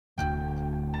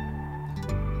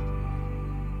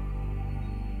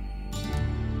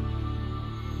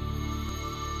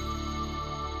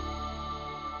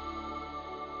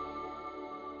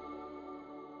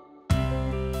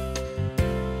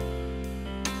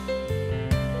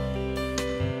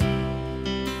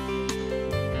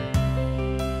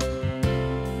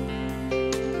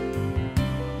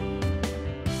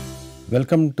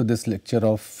Welcome to this lecture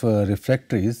of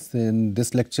refractories. In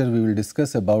this lecture we will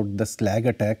discuss about the slag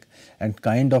attack and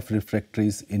kind of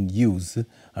refractories in use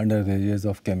under various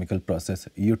of chemical process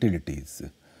utilities.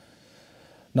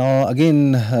 Now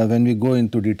again when we go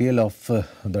into detail of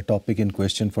the topic in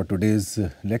question for today's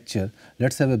lecture,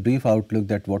 let us have a brief outlook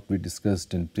that what we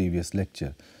discussed in previous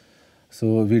lecture.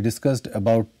 So we discussed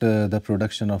about the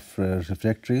production of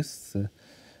refractories.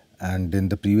 And in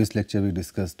the previous lecture we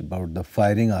discussed about the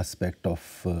firing aspect of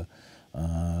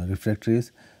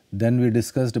refractories. Then we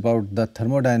discussed about the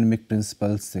thermodynamic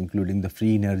principles including the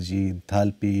free energy,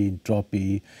 enthalpy,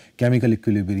 entropy, chemical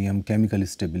equilibrium, chemical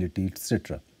stability,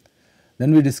 etc.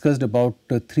 Then we discussed about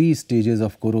three stages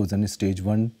of corrosion: stage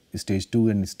 1, stage 2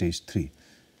 and stage 3.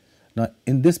 Now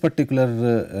in this particular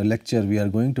lecture we are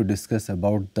going to discuss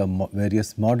about the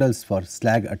various models for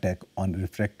slag attack on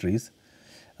refractories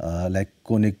like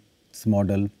Konig's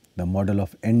model, the model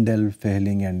of Endell,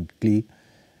 Fehling and Kley,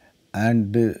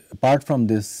 and apart from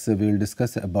this we will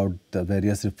discuss about the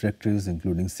various refractories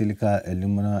including silica,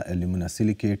 alumina,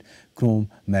 alumina-silicate,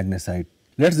 Chrome-Magnesite.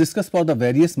 Let us discuss about the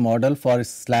various model for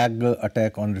slag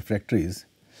attack on refractories.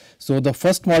 So the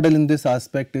first model in this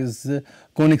aspect is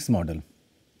Konig's model.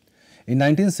 In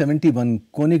 1971,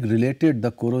 Konig related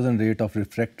the corrosion rate of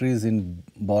refractories in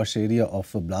Bosch area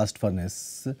of a blast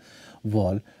furnace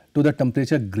wall to the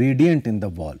temperature gradient in the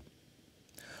wall.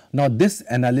 Now this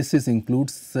analysis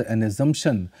includes an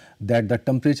assumption that the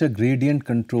temperature gradient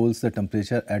controls the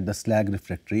temperature at the slag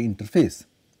refractory interface.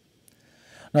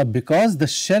 Now because the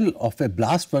shell of a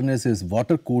blast furnace is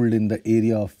water cooled in the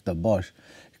area of the Bosch,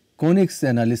 Konig's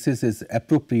analysis is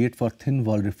appropriate for thin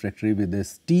wall refractory with a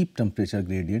steep temperature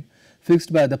gradient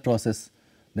fixed by the process,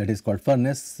 that is called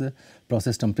furnace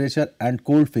process temperature and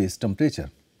cold phase temperature.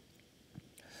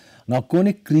 Now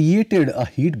Konig created a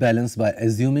heat balance by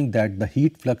assuming that the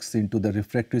heat flux into the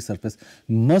refractory surface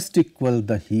must equal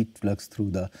the heat flux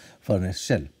through the furnace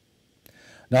shell.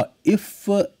 Now if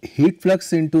heat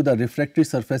flux into the refractory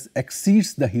surface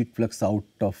exceeds the heat flux out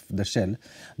of the shell,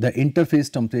 the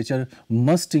interface temperature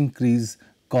must increase,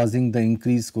 causing the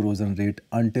increased corrosion rate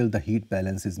until the heat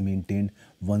balance is maintained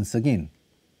once again.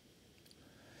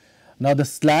 Now the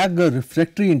slag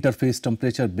refractory interface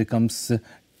temperature becomes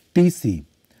Tc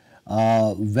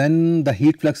when the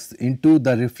heat flux into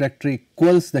the refractory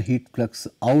equals the heat flux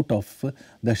out of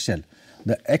the shell.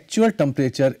 The actual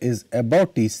temperature is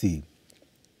above Tc.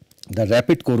 The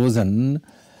rapid corrosion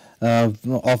of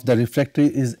the refractory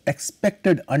is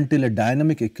expected until a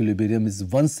dynamic equilibrium is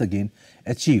once again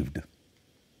achieved.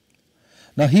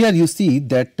 Now here you see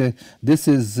that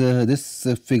this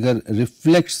figure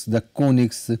reflects the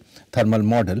Konig's thermal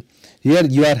model. Here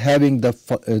you are having the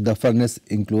furnace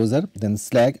enclosure, then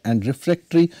slag and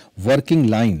refractory working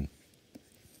line,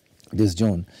 this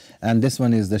zone, and this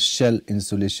one is the shell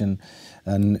insulation,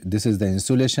 and this is the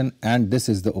insulation and this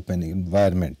is the open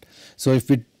environment. So if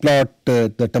we plot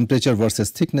the temperature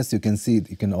versus thickness, you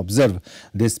can observe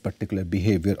this particular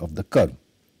behavior of the curve.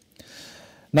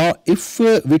 Now if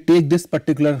we take this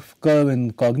particular curve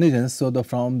in cognizance, so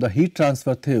from the heat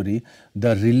transfer theory,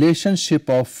 the relationship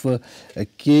of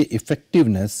K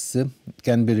effectiveness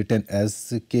can be written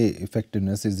as K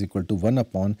effectiveness is equal to 1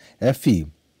 upon Fe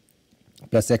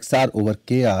plus Xr over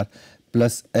Kr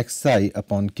plus Xi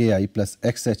upon Ki plus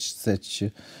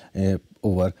Xsh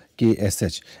over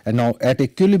Ksh. And now at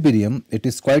equilibrium it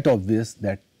is quite obvious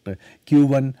that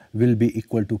Q1 will be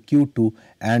equal to Q2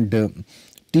 and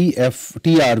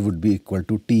Tr would be equal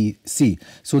to Tc.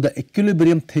 So the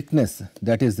equilibrium thickness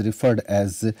that is referred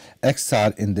as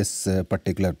Xr in this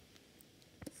particular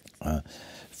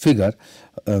figure,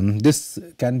 this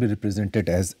can be represented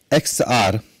as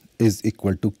Xr is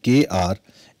equal to Kr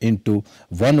into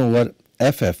 1 over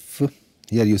Ff,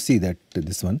 here you see that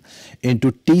this one,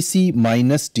 into Tc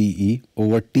minus Te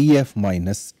over Tf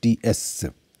minus Ts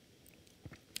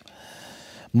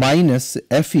minus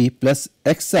Fe plus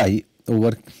Xi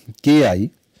over Ki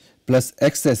plus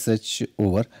Xsh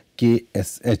over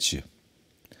Ksh.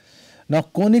 Now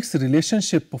Konig's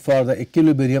relationship for the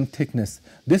equilibrium thickness,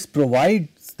 this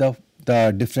provides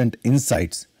the different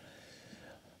insights.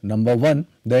 Number 1,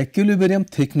 the equilibrium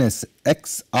thickness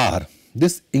Xr,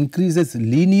 this increases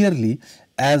linearly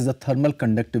as the thermal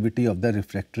conductivity of the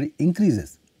refractory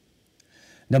increases.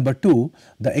 Number 2,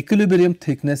 the equilibrium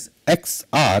thickness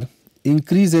Xr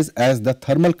increases as the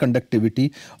thermal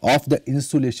conductivity of the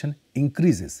insulation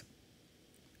increases.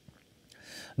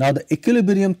 Now the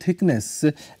equilibrium thickness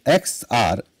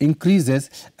Xr increases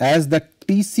as the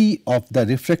Tc of the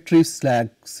refractory slag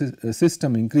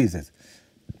system increases.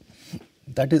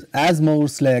 That is, as more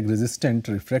slag resistant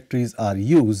refractories are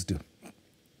used,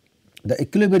 The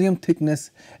equilibrium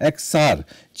thickness XR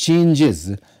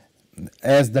changes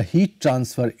as the heat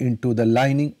transfer into the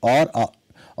lining or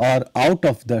out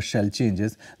of the shell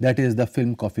changes, that is the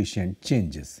film coefficient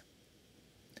changes.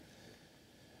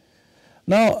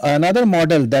 Now, another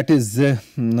model that is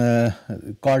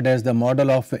called as the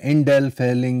model of Endell,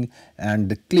 Fehling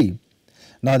and Kley.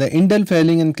 Now, the Endell,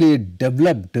 Fehling and Kley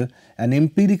developed an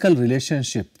empirical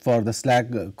relationship for the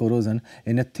slag corrosion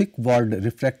in a thick walled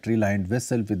refractory lined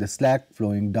vessel with the slag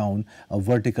flowing down a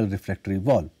vertical refractory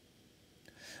wall.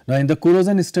 Now, in the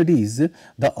corrosion studies,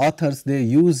 the authors they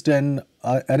used an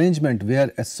arrangement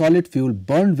where a solid fuel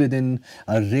burned within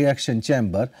a reaction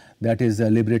chamber, that is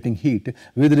liberating heat,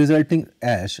 with resulting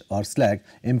ash or slag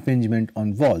impingement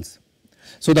on walls.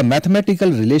 So, the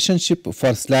mathematical relationship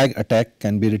for slag attack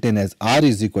can be written as R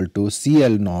is equal to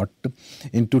CL naught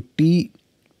into T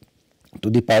to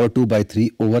the power 2 by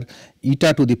 3 over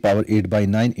eta to the power 8 by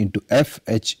 9 into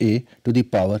FHA to the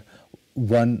power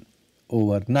 1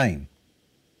 over 9.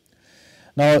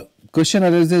 Now, question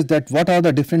arises that what are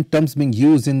the different terms being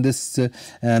used in this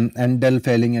Endell,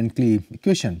 Fehling and Kley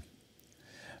equation.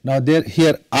 Now,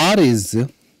 here R is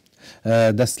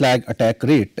the slag attack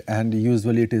rate, and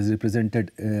usually it is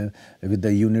represented with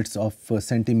the units of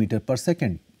centimeter per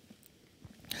second.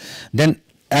 Then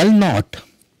L naught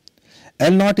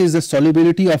is the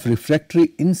solubility of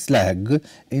refractory in slag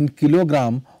in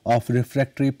kilogram of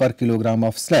refractory per kilogram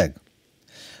of slag.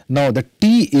 Now, the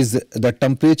T is the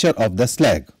temperature of the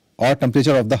slag or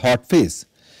temperature of the hot phase.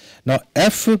 Now,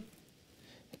 F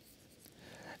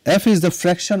is the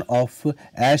fraction of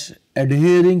ash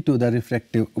adhering to the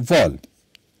refractive wall.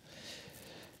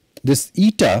 This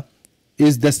eta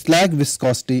is the slag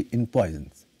viscosity in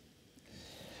poisons.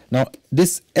 Now,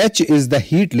 this H is the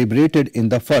heat liberated in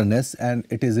the furnace, and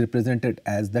it is represented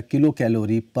as the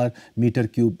kilocalorie per meter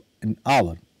cube in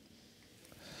hour.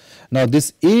 Now,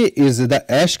 this A is the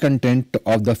ash content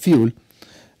of the fuel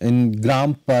in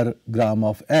gram per gram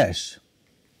of ash,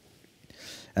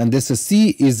 and this C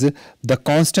is the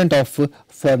constant of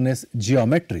furnace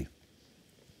geometry.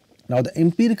 Now, the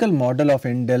empirical model of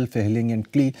Endell, Fehling and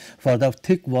Kley for the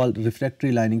thick wall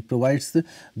refractory lining provides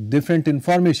different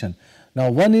information.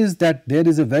 Now, one is that there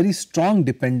is a very strong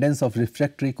dependence of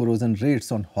refractory corrosion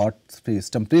rates on hot phase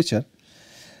temperature.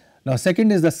 Now,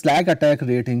 second is the slag attack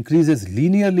rate increases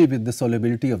linearly with the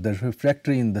solubility of the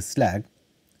refractory in the slag.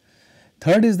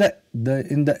 Third is that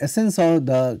in the essence of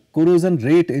the corrosion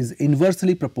rate is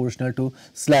inversely proportional to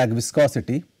slag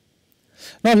viscosity.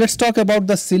 Now, let us talk about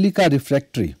the silica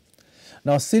refractory.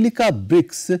 Now, silica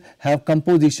bricks have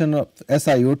composition of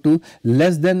SiO2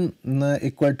 less than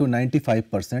equal to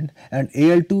 95% and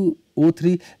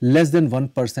Al2O3 less than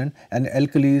 1% and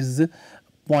alkalis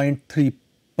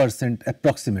 0.3%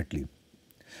 approximately.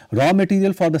 Raw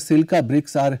material for the silica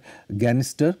bricks are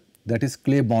ganister, that is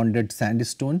clay bonded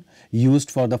sandstone used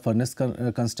for the furnace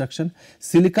construction.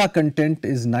 Silica content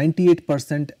is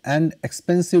 98% and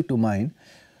expensive to mine.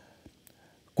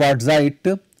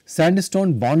 Quartzite,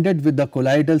 sandstone bonded with the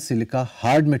colloidal silica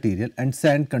hard material, and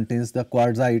sand contains the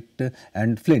quartzite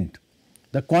and flint.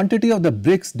 The quantity of the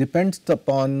bricks depends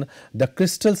upon the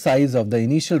crystal size of the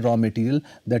initial raw material,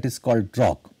 that is called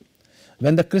rock.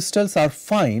 When the crystals are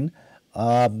fine,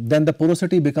 then the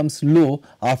porosity becomes low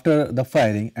after the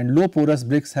firing, and low porous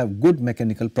bricks have good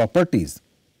mechanical properties.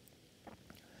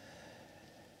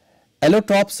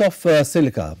 Allotropes of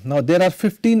silica. Now, there are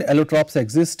 15 allotropes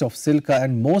exist of silica,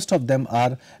 and most of them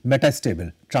are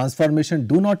metastable. Transformation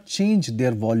do not change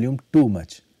their volume too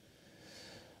much.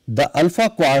 The alpha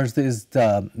quartz is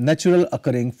the natural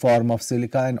occurring form of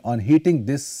silica, and on heating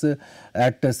this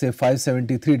at say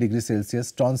 573 degrees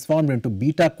Celsius transformed into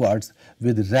beta quartz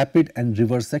with rapid and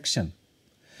reverse action.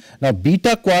 Now,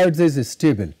 beta quartz is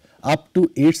stable up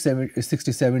to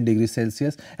 867 degrees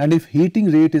Celsius, and if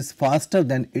heating rate is faster,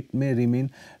 then it may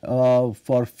remain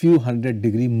for few hundred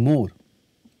degree more.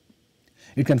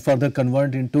 It can further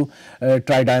convert into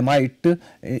tridymite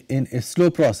in a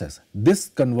slow process. This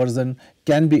conversion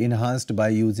can be enhanced by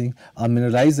using a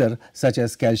mineralizer such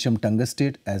as calcium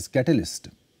tungstate as catalyst.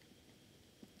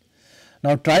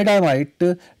 Now,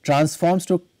 tridymite transforms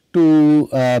to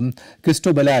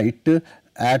cristobalite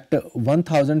at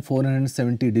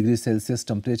 1470 degrees Celsius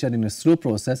temperature in a slow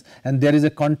process, and there is a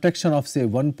contraction of say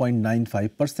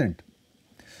 1.95%.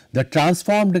 The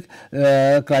transformed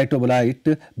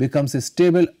cristobalite becomes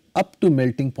stable up to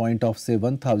melting point of say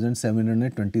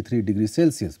 1723 degrees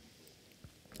Celsius.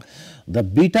 The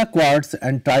beta quartz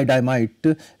and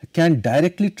tridymite can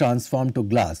directly transform to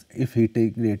glass if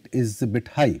heating rate is a bit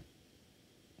high.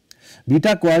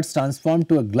 Beta quartz transform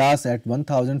to a glass at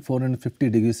 1450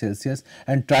 degrees Celsius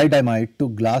and tridymite to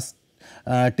glass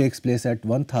takes place at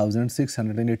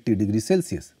 1680 degrees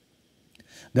Celsius.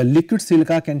 The liquid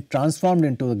silica can transform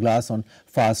into the glass on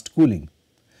fast cooling.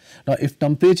 Now, if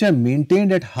temperature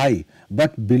maintained at high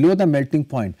but below the melting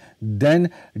point,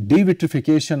 then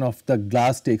devitrification of the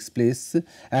glass takes place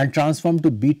and transform to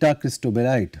beta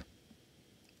cristobalite.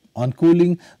 On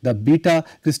cooling, the beta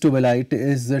cristobalite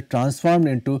is transformed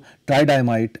into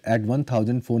tridymite at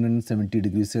 1470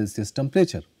 degrees Celsius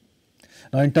temperature.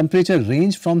 Now, in temperature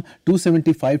range from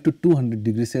 275 to 200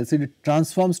 degrees Celsius, it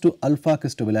transforms to alpha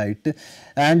cristobalite,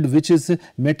 and which is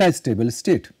metastable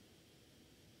state.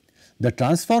 The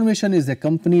transformation is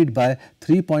accompanied by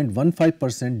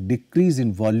 3.15% decrease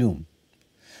in volume.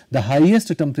 The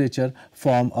highest temperature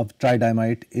form of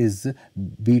tridymite is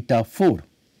beta 4.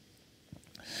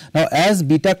 Now, as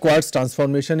beta quartz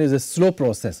transformation is a slow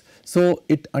process, so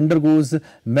it undergoes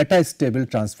metastable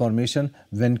transformation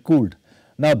when cooled.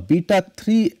 Now, beta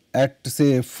 3 at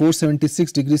say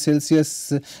 476 degrees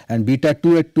Celsius and beta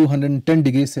 2 at 210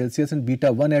 degrees Celsius and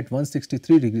beta 1 at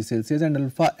 163 degrees Celsius and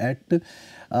alpha at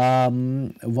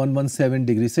 117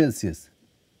 degrees Celsius.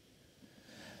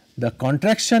 The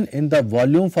contraction in the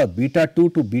volume for beta 2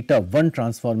 to beta 1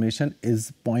 transformation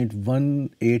is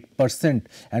 0.18%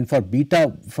 and for beta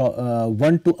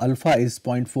 1 to alpha is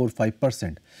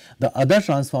 0.45%. The other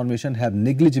transformation have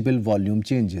negligible volume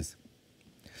changes.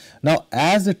 Now,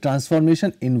 as the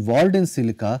transformation involved in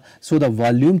silica, so the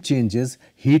volume changes,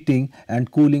 heating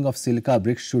and cooling of silica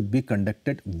bricks should be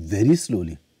conducted very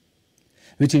slowly,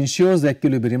 which ensures the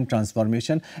equilibrium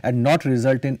transformation and not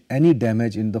result in any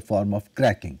damage in the form of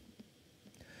cracking.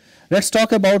 Let us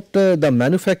talk about the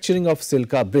manufacturing of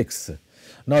silica bricks.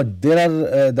 Now, there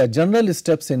are the general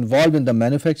steps involved in the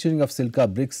manufacturing of silica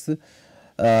bricks.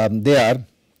 They are: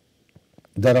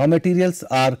 the raw materials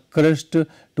are crushed to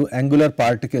angular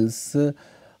particles,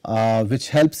 which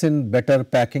helps in better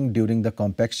packing during the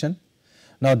compaction.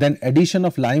 Now, then addition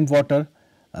of lime water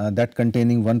that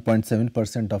containing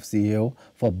 1.7% of CaO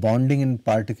for bonding in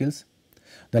particles.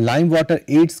 The lime water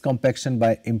aids compaction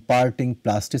by imparting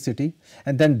plasticity,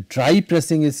 and then dry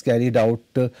pressing is carried out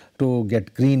to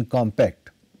get green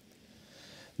compact.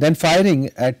 Then firing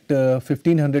at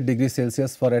 1500 degrees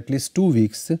Celsius for at least 2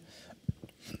 weeks.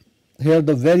 Here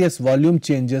the various volume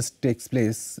changes takes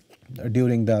place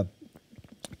during the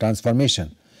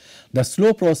transformation. The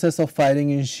slow process of firing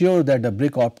ensures that the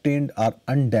brick obtained are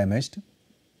undamaged.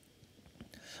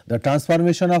 The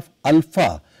transformation of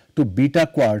alpha to beta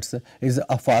quartz is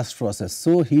a fast process,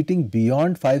 so heating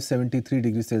beyond 573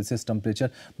 degrees Celsius temperature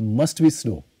must be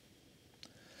slow.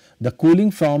 The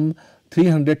cooling from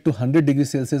 300 to 100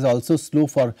 degrees Celsius also slow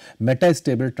for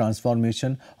metastable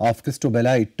transformation of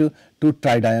cristobalite to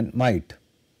tridymite.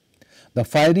 The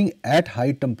firing at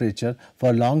high temperature for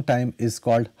a long time is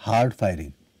called hard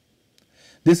firing.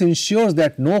 This ensures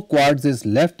that no quartz is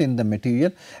left in the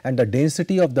material, and the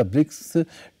density of the bricks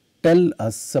tell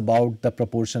us about the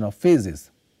proportion of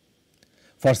phases.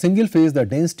 For single phase, the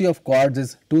density of quartz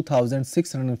is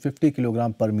 2650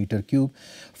 kg per meter cube.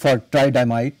 For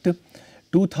tridymite,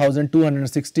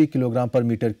 2260 kg per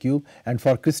meter cube, and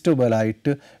for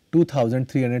cristobalite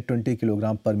 2320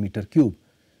 kg per meter cube.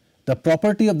 The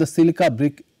property of the silica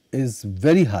brick is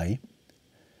very high.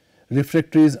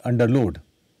 Refractories under load.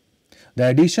 The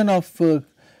addition of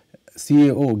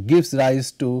CaO gives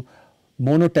rise to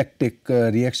monotactic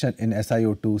reaction in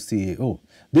SiO2 CaO.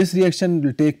 This reaction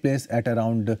will take place at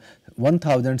around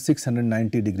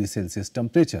 1690 degrees Celsius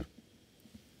temperature.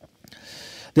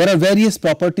 There are various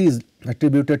properties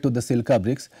attributed to the silica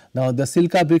bricks. Now, the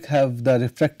silica brick have the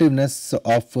refractiveness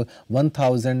of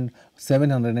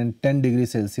 1710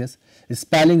 degrees Celsius.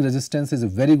 Spalling resistance is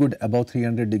very good, above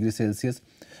 300 degrees Celsius.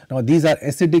 Now, these are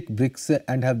acidic bricks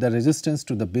and have the resistance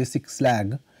to the basic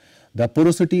slag. The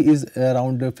porosity is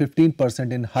around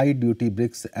 15% in high duty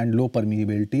bricks and low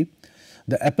permeability.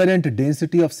 The apparent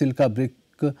density of silica brick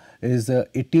is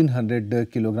 1800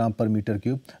 kg per meter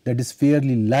cube, that is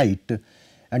fairly light,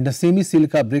 and the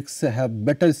semi-silica bricks have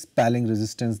better spalling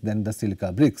resistance than the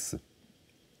silica bricks.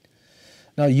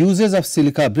 Now, uses of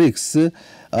silica bricks, it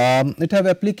have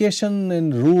application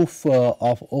in roof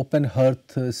of open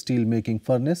hearth steel making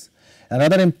furnace.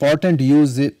 Another important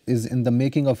use is in the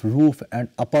making of roof and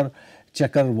upper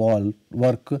checker wall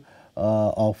work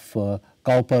of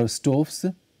copper stoves.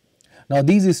 Now,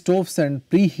 these stoves and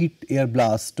preheat air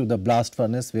blast to the blast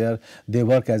furnace where they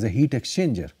work as a heat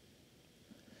exchanger.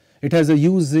 It has a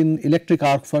use in electric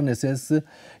arc furnaces,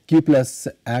 cupolas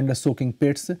and soaking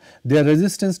pits. Their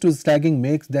resistance to slagging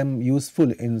makes them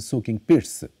useful in soaking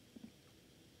pits.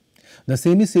 The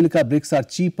semi-silica bricks are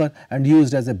cheaper and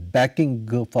used as a backing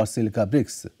for silica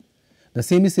bricks. The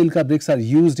semi-silica bricks are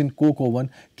used in coke oven,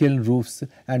 kiln roofs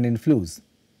and in flues.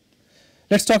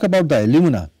 Let's talk about the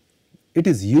alumina. It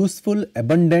is useful,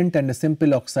 abundant and a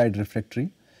simple oxide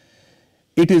refractory.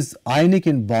 It is ionic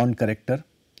in bond character.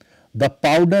 The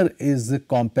powder is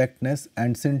compactness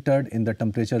and sintered in the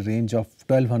temperature range of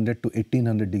 1200 to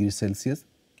 1800 degrees Celsius.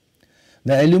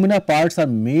 The alumina parts are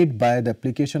made by the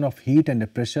application of heat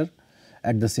and pressure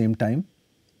at the same time.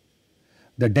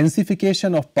 The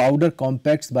densification of powder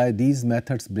compacts by these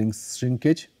methods brings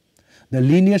shrinkage. The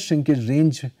linear shrinkage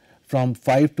range from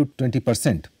 5 to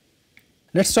 20%.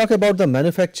 Let's talk about the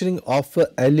manufacturing of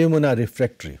alumina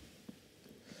refractory.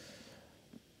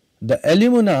 The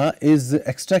alumina is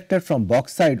extracted from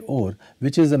bauxite ore,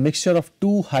 which is a mixture of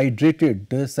two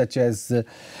hydrated such as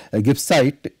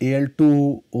gibbsite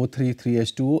Al2O3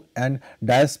 3H2O and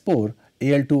diaspore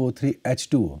Al2O3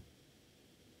 H2O.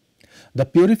 The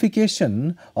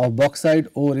purification of bauxite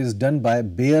ore is done by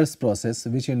Bayer's process,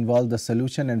 which involves the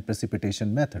solution and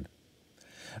precipitation method.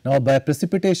 Now, by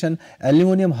precipitation,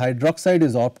 aluminum hydroxide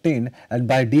is obtained, and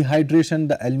by dehydration,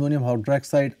 the aluminum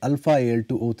hydroxide alpha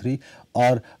Al2O3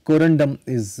 or corundum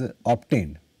is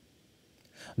obtained.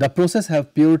 The process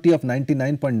have purity of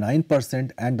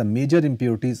 99.9% and the major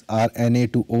impurities are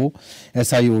Na2O,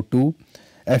 SiO2,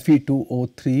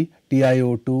 Fe2O3,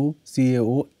 TiO2,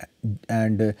 CaO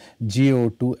and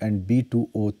GaO2 and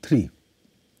B2O3.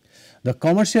 The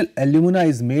commercial alumina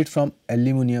is made from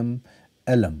aluminum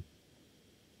alum.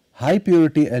 High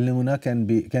purity alumina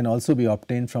can also be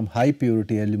obtained from high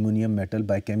purity aluminum metal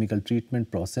by chemical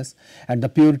treatment process, and the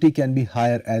purity can be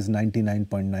higher as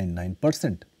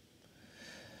 99.99%.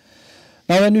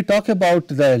 Now, when we talk about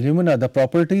the alumina, the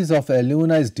properties of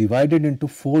alumina is divided into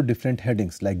 4 different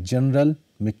headings like general,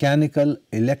 mechanical,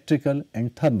 electrical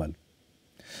and thermal.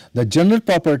 The general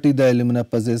property the alumina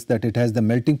possesses, that it has the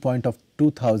melting point of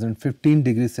 2015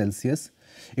 degrees Celsius.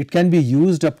 It can be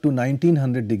used up to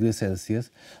 1900 degrees Celsius.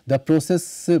 The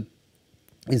process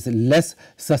is less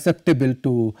susceptible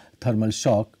to thermal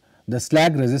shock. The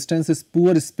slag resistance is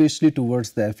poor, especially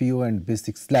towards the FeO and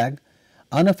basic slag,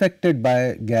 unaffected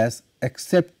by gas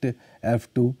except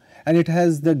F2, and it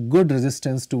has the good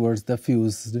resistance towards the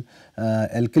fused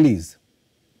alkalis.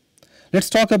 Let us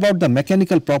talk about the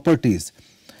mechanical properties.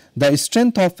 The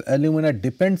strength of alumina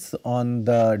depends on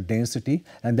the density,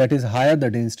 and that is higher the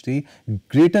density,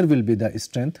 greater will be the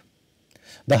strength.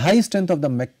 The high strength of the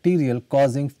material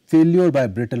causing failure by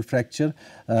brittle fracture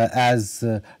as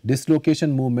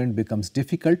dislocation movement becomes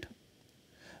difficult.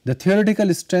 The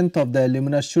theoretical strength of the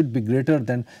alumina should be greater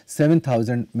than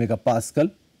 7000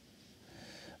 megapascal.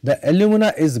 The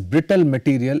alumina is brittle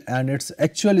material and its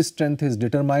actual strength is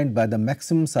determined by the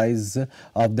maximum size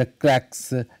of the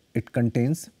cracks it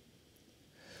contains.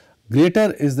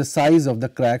 Greater is the size of the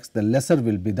cracks, the lesser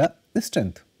will be the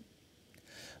strength.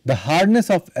 The hardness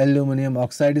of aluminum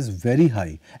oxide is very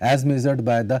high as measured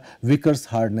by the Vickers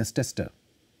hardness tester.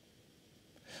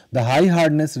 The high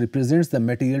hardness represents the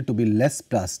material to be less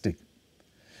plastic.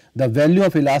 The value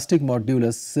of elastic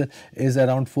modulus is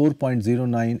around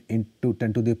 4.09 into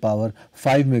 10 to the power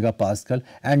 5 megapascal,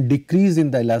 and decrease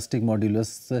in the elastic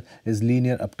modulus is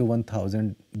linear up to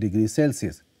 1000 degrees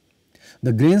Celsius.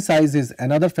 The grain size is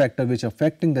another factor which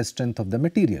affecting the strength of the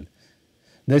material.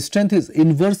 The strength is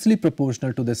inversely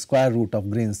proportional to the square root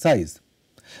of grain size.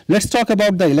 Let us talk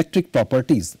about the electric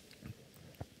properties.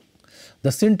 The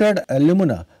sintered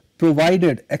alumina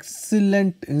provided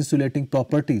excellent insulating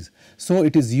properties, so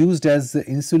it is used as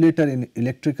insulator in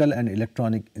electrical and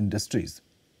electronic industries.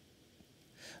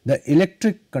 The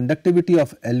electric conductivity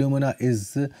of alumina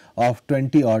is of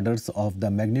 20 orders of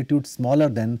the magnitude smaller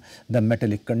than the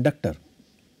metallic conductor.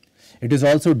 It is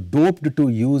also doped to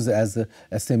use as a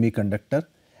semiconductor.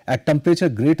 At temperature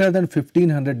greater than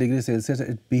 1500 degrees Celsius,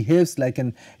 it behaves like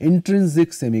an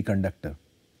intrinsic semiconductor.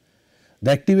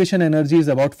 The activation energy is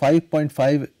about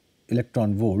 5.5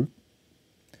 electron volt.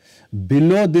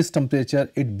 Below this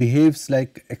temperature, it behaves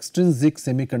like extrinsic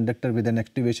semiconductor with an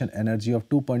activation energy of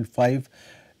 2.5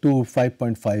 to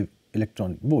 5.5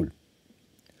 electron volt.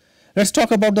 Let us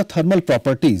talk about the thermal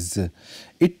properties.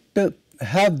 It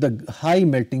have the high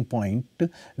melting point,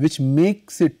 which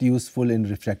makes it useful in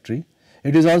refractory.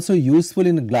 It is also useful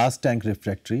in glass tank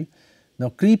refractory. Now,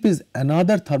 creep is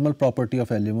another thermal property of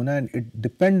alumina, and it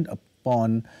depends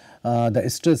upon the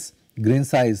stress, grain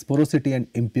size, porosity and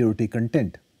impurity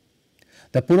content.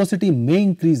 The porosity may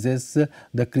increases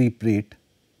the creep rate.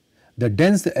 The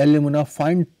dense alumina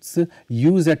finds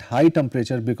use at high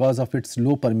temperature because of its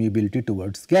low permeability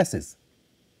towards gases.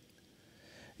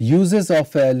 Uses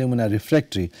of alumina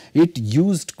refractory. It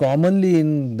used commonly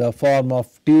in the form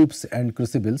of tubes and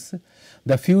crucibles.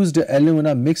 the fused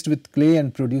alumina mixed with clay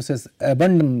and produces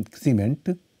abundant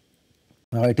cement.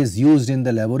 Now, it is used in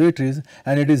the laboratories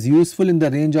and it is useful in the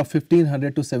range of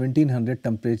 1500 to 1700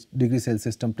 degree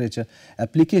Celsius temperature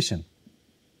application.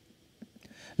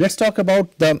 Let us talk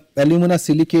about the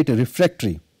alumina-silicate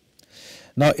refractory.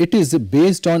 Now, it is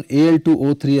based on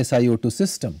Al2O3 SiO2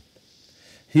 system.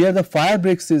 Here the fire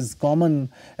bricks is common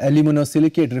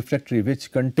alumina-silicate refractory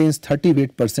which contains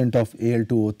 38% of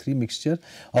Al2O3 mixture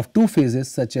of two phases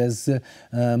such as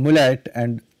mullite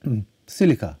and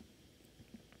silica.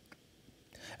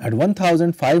 At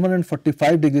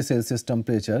 1545 degrees Celsius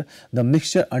temperature, the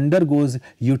mixture undergoes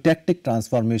eutectic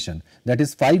transformation, that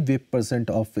is 5%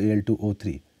 of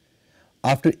Al2O3.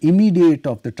 After immediate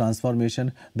of the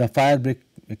transformation, the fire brick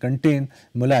contain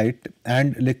mullite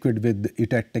and liquid with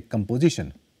eutectic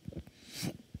composition.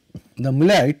 The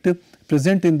mullite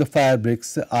present in the fire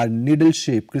bricks are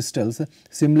needle-shaped crystals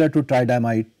similar to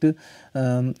tridymite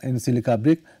in silica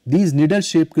brick. These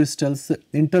needle-shaped crystals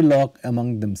interlock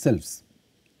among themselves.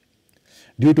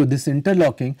 Due to this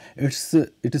interlocking, it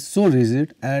is so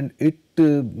rigid and it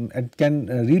can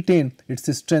retain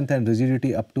its strength and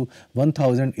rigidity up to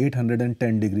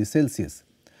 1810 degrees Celsius.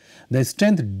 The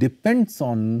strength depends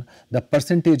on the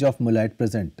percentage of mullite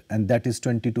present, and that is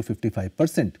 20 to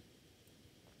 55%.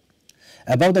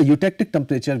 Above the eutectic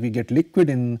temperature, we get liquid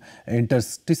in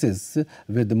interstices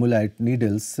with the mullite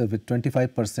needles with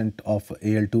 25% of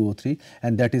Al2O3,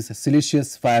 and that is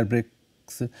siliceous fire bricks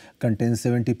contains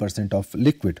 70% of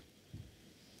liquid.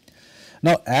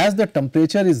 Now, as the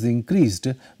temperature is increased,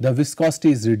 the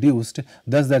viscosity is reduced,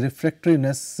 thus the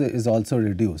refractoriness is also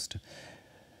reduced.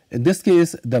 In this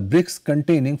case, the bricks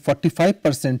containing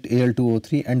 45%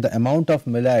 Al2O3 and the amount of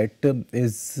mullite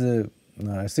is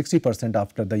 60%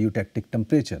 after the eutectic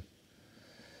temperature.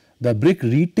 The brick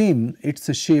retain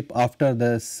its shape after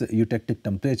the eutectic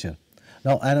temperature.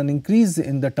 Now, an increase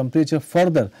in the temperature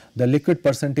further, the liquid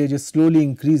percentage slowly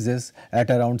increases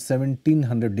at around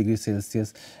 1700 degrees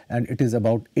Celsius and it is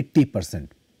about 80%.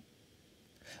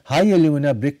 High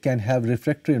alumina brick can have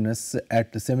refractoriness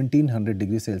at 1700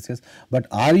 degrees Celsius, but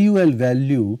RUL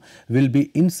value will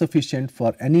be insufficient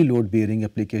for any load bearing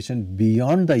application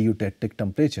beyond the eutectic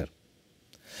temperature.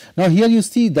 Now, here you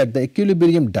see that the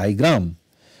equilibrium diagram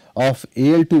of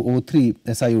Al2O3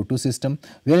 SiO2 system,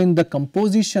 wherein the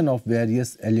composition of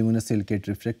various alumina-silicate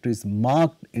refractories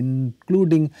marked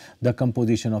including the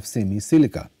composition of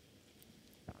semi-silica.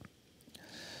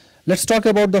 Let us talk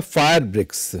about the fire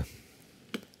bricks.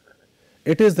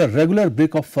 It is the regular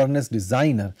brick of furnace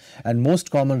designer and most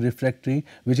common refractory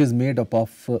which is made up of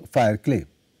fire clay.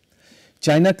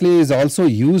 China clay is also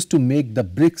used to make the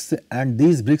bricks, and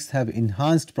these bricks have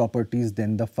enhanced properties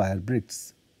than the fire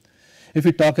bricks. If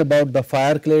we talk about the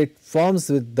fire clay, it forms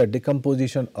with the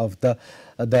decomposition of the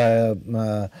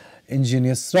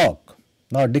igneous rock.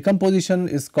 Now, decomposition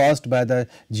is caused by the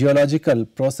geological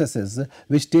processes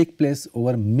which take place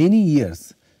over many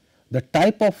years. The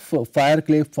type of fire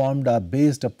clay formed are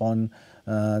based upon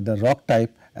the rock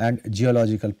type and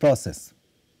geological process.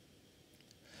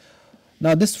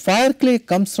 Now, this fire clay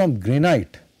comes from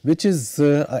granite, which is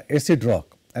acid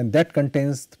rock, and that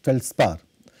contains feldspar.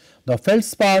 The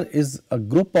feldspar is a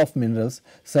group of minerals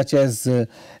such as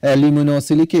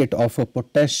alumina-silicate of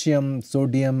potassium,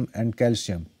 sodium and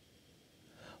calcium.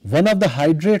 One of the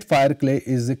hydrate fire clay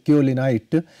is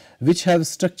kaolinite, which have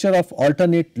structure of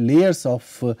alternate layers of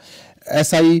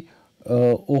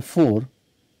SiO4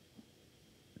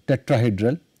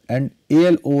 tetrahedral and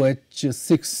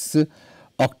AlOH6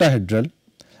 octahedral.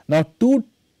 Now, two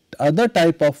other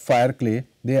type of fire clay,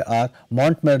 they are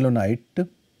montmorillonite,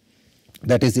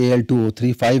 that is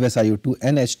Al2O3 5SiO2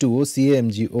 NH2O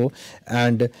CaMgO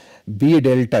and B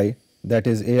delta, that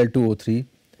is Al2O3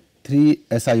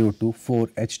 3SiO2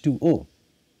 4H2O.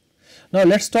 Now,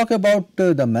 let us talk about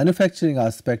the manufacturing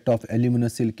aspect of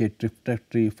alumina-silicate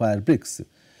refractory fire bricks.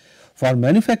 For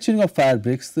manufacturing of fire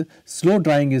bricks, slow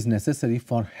drying is necessary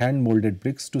for hand molded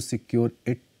bricks to secure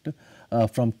it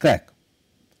from crack.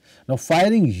 Now,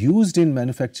 firing used in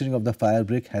manufacturing of the fire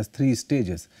brick has three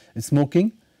stages: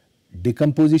 smoking,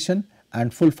 decomposition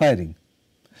and full firing.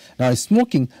 Now,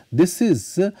 smoking, this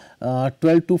is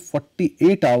 12 to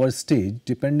 48 hours stage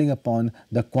depending upon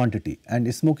the quantity,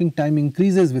 and smoking time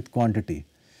increases with quantity.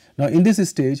 Now, in this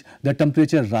stage the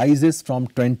temperature rises from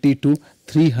 20 to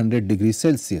 300 degrees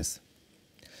Celsius.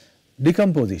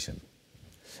 Decomposition.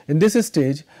 In this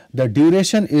stage the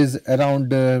duration is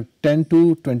around 10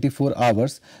 to 24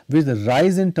 hours with a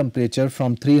rise in temperature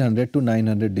from 300 to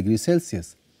 900 degrees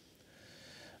Celsius.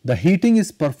 The heating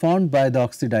is performed by the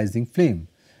oxidizing flame,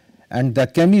 and the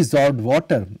chemisorped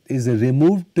water is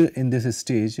removed in this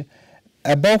stage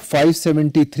above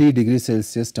 573 degrees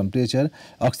Celsius temperature,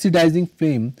 oxidizing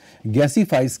flame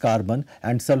gasifies carbon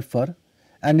and sulfur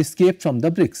and escape from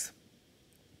the bricks.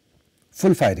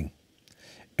 Full firing.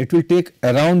 It will take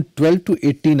around 12 to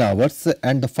 18 hours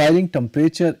and the firing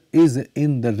temperature is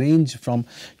in the range from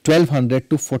 1200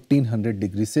 to 1400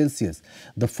 degrees Celsius.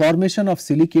 The formation of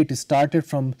silicate started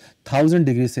from 1000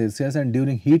 degrees Celsius and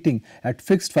during heating at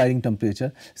fixed firing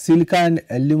temperature, silica and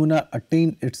alumina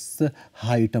attain its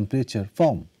high temperature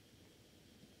form.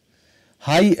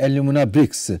 High alumina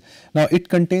bricks. Now, it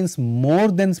contains more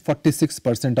than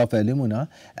 46% of alumina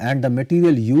and the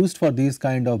material used for these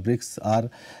kind of bricks are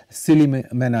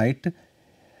sillimanite,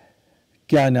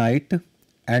 kyanite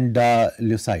and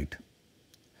lucite.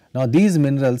 Now, these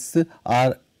minerals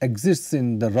exists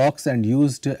in the rocks and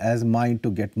used as mine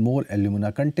to get more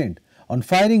alumina content. On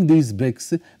firing, these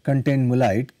bricks contain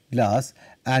mullite, glass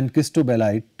and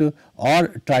cristobalite or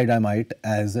tridymite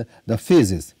as the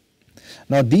phases.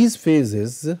 Now, these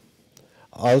phases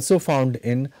also found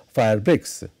in fire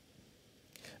bricks.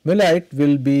 Mullite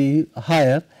will be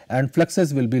higher and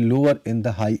fluxes will be lower in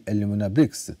the high alumina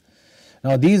bricks.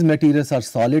 Now, these materials are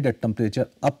solid at temperature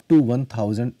up to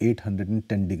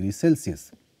 1810 degrees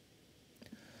Celsius.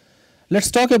 Let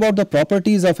us talk about the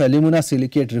properties of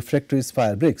alumina-silicate refractories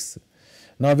fire bricks.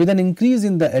 Now, with an increase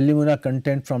in the alumina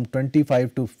content from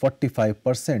 25 to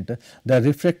 45%, the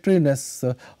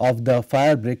refractoriness of the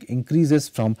fire brick increases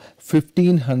from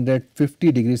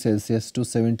 1550 degrees Celsius to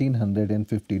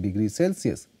 1750 degrees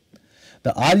Celsius.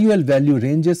 The RUL value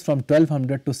ranges from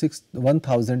 1200 to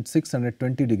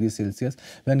 1620 degrees Celsius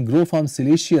when grow from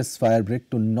siliceous fire brick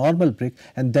to normal brick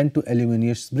and then to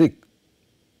aluminous brick.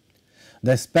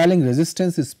 The spalling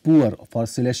resistance is poor for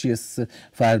siliceous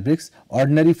fire bricks,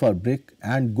 ordinary for brick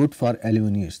and good for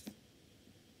aluminous.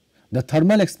 The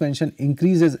thermal expansion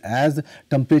increases as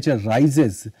temperature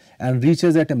rises and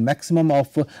reaches at a maximum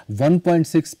of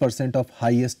 1.6% of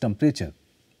highest temperature.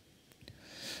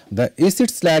 The acid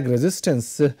slag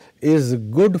resistance is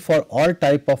good for all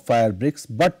type of fire bricks,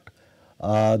 but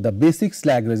the basic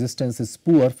slag resistance is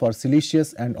poor for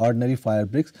siliceous and ordinary fire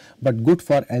bricks, but good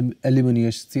for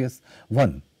aluminous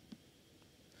one.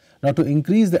 Now, to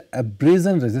increase the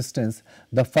abrasion resistance,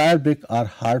 the fire brick are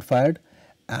hard fired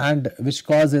and which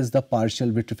causes the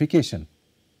partial vitrification.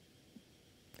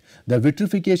 The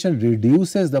vitrification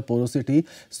reduces the porosity,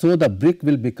 so the brick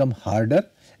will become harder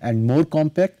and more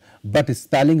compact, but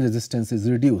spalling resistance is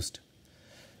reduced.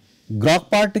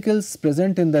 Grout particles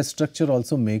present in the structure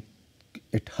also make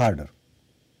it harder.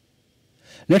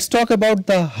 Let us talk about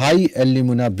the high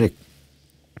alumina brick.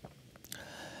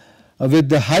 With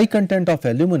the high content of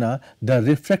alumina, the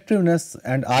refractiveness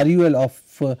and RUL of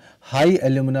high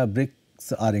alumina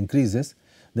bricks are increases.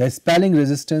 The spalling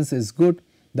resistance is good.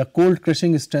 The cold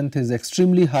crushing strength is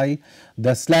extremely high.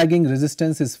 The slagging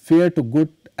resistance is fair to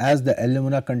good as the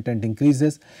alumina content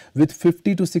increases. With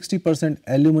 50 to 60%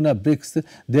 alumina bricks,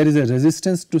 there is a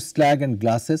resistance to slag and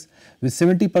glasses. With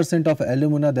 70% of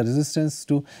alumina, the resistance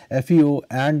to FeO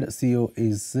and CO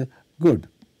is good.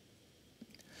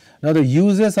 Now, the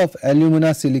uses of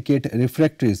alumina-silicate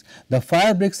refractories. The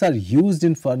fire bricks are used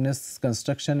in furnace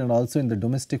construction and also in the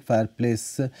domestic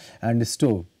fireplace and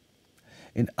stove.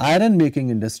 In iron making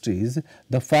industries,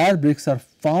 the fire bricks are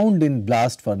found in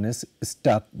blast furnace,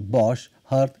 stuck, bosch,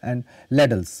 hearth and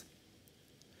ladles.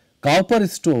 Copper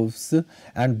stoves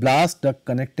and blast duct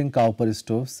connecting copper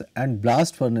stoves and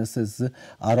blast furnaces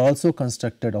are also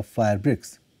constructed of fire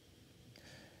bricks.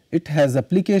 It has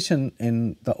application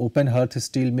in the open hearth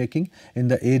steel making in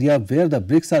the area where the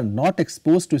bricks are not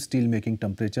exposed to steel making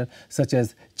temperature, such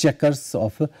as checkers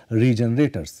of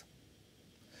regenerators.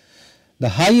 The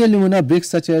high alumina bricks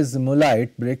such as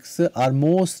mullite bricks are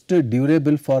most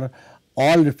durable for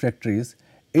all refractories.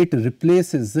 It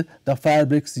replaces the fire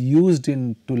bricks used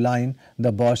to line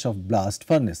the bosch of blast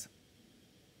furnace.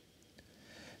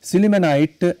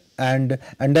 Sillimanite and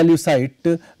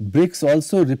andalusite bricks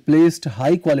also replaced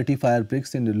high quality fire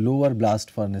bricks in the lower blast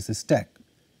furnace stack.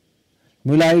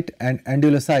 Mullite and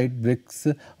andalusite bricks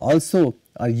also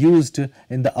are used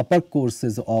in the upper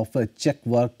courses of check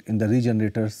work in the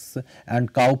regenerators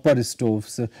and copper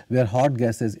stoves where hot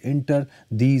gases enter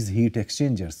these heat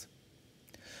exchangers.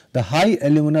 The high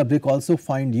alumina brick also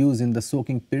find use in the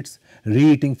soaking pits,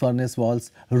 reheating furnace walls,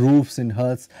 roofs in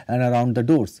hearths and around the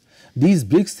doors. These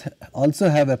bricks also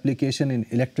have application in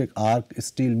electric arc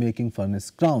steel making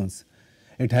furnace crowns.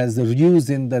 It has the use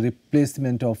in the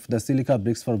replacement of the silica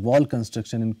bricks for wall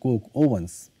construction in coke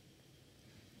ovens.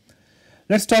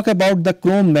 Let us talk about the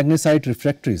Chrome-Magnesite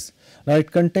refractories. Now,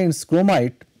 it contains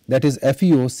chromite, that is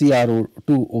FeO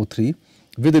CrO2O3,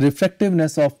 with a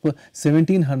refractiveness of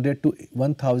 1700 to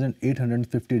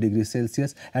 1850 degrees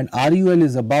Celsius, and RUL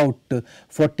is about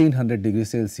 1400 degrees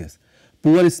Celsius.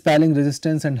 Poor spalling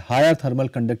resistance and higher thermal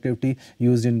conductivity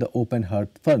used in the open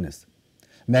hearth furnace.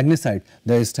 Magnesite,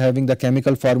 that is having the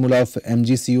chemical formula of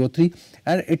MgCO3,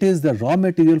 and it is the raw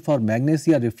material for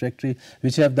magnesia refractory,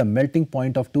 which have the melting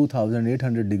point of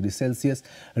 2800 degrees Celsius.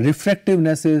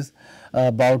 Refractiveness is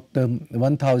about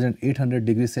 1800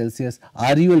 degrees Celsius.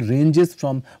 RUL ranges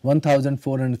from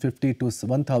 1450 to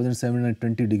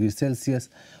 1720 degrees Celsius.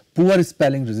 Poor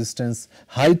spalling resistance,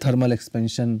 high thermal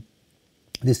expansion.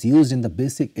 This used in the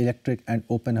basic electric and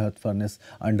open hearth furnace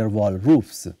under wall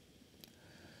roofs.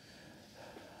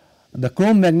 The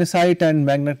Chrome-Magnesite and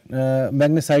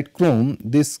magnesite chrome,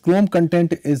 this chrome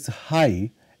content is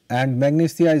high and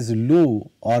magnesia is low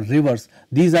or reverse.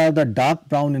 These are the dark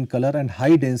brown in color and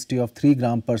high density of 3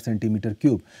 gram per centimeter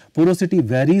cube. Porosity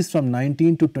varies from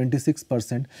 19 to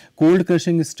 26%. Cold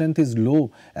crushing strength is low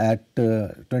at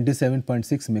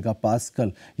 27.6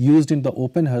 megapascal used in the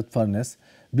open hearth furnace.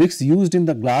 Bricks used in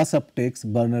the glass uptakes,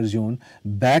 burner zone,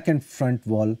 back and front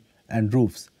wall and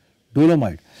roofs.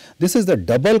 Dolomite. This is the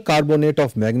double carbonate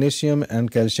of magnesium and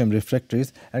calcium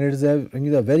refractories, and it is a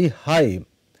very high,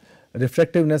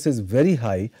 refractiveness is very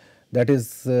high, that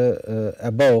is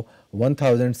above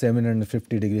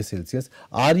 1750 degrees Celsius.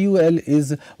 RUL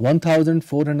is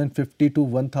 1450 to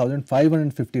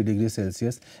 1550 degrees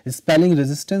Celsius. Spalling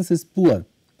resistance is poor.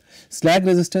 Slag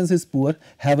resistance is poor,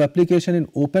 have application in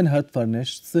open hearth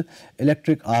furnace,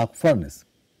 electric arc furnace.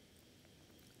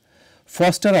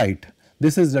 Forsterite.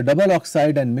 This is the double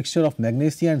oxide and mixture of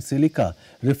magnesia and silica,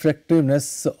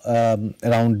 refractiveness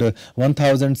around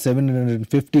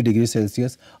 1750 degrees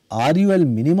Celsius. RUL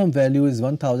minimum value is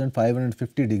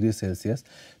 1550 degrees Celsius.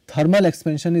 Thermal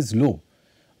expansion is low.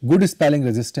 Good spalling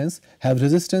resistance, have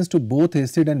resistance to both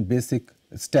acid and basic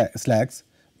slags,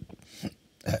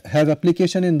 have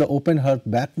application in the open hearth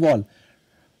back wall,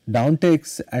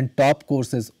 downtakes and top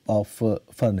courses of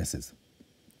furnaces.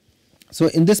 So,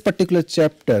 in this particular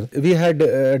chapter, we had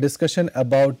a discussion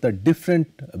about the different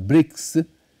bricks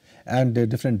and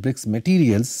different bricks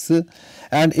materials,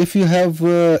 and if you have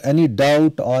any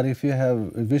doubt or if you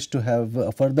have wish to have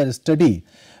a further study,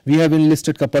 we have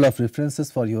enlisted couple of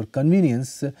references for your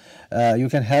convenience. You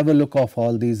can have a look of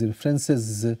all these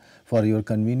references for your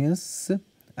convenience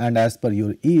and as per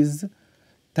your ease.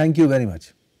 Thank you very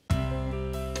much.